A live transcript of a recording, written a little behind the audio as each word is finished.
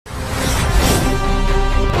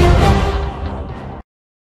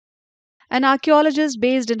An archaeologist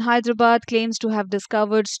based in Hyderabad claims to have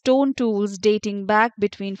discovered stone tools dating back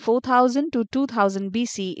between 4000 to 2000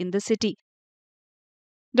 BC in the city.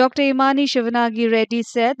 Dr. Emani Sivanagi Reddy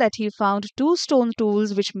said that he found two stone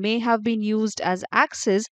tools which may have been used as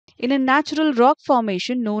axes in a natural rock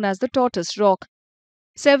formation known as the Tortoise Rock.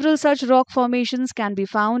 Several such rock formations can be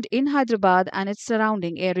found in Hyderabad and its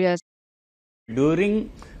surrounding areas. During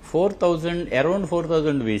around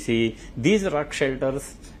 4000 BC, these rock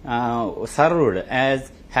shelters served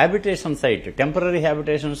as habitation site, temporary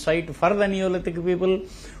habitation site for the Neolithic people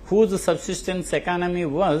whose subsistence economy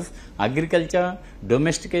was agriculture,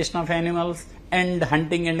 domestication of animals, and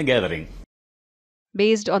hunting and gathering.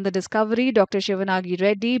 Based on the discovery, Dr. Sivanagi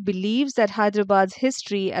Reddy believes that Hyderabad's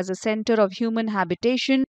history as a center of human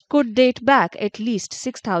habitation could date back at least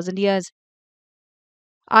 6,000 years.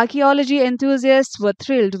 Archaeology enthusiasts were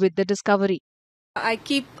thrilled with the discovery. I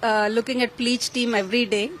keep looking at Pleach team every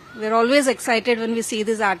day. We're always excited when we see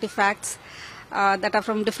these artifacts that are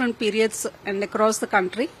from different periods and across the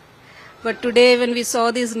country. But today when we saw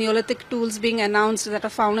these Neolithic tools being announced that are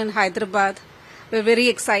found in Hyderabad, we're very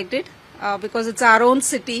excited because it's our own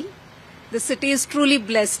city. The city is truly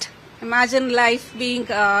blessed. Imagine life being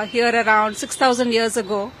here around 6,000 years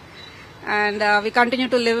ago, and we continue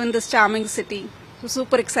to live in this charming city. So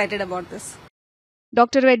super excited about this.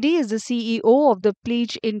 Dr. Reddy is the CEO of the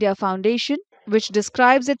Pleach India Foundation, which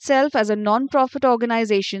describes itself as a non-profit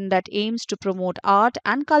organization that aims to promote art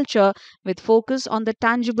and culture with focus on the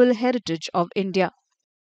tangible heritage of India.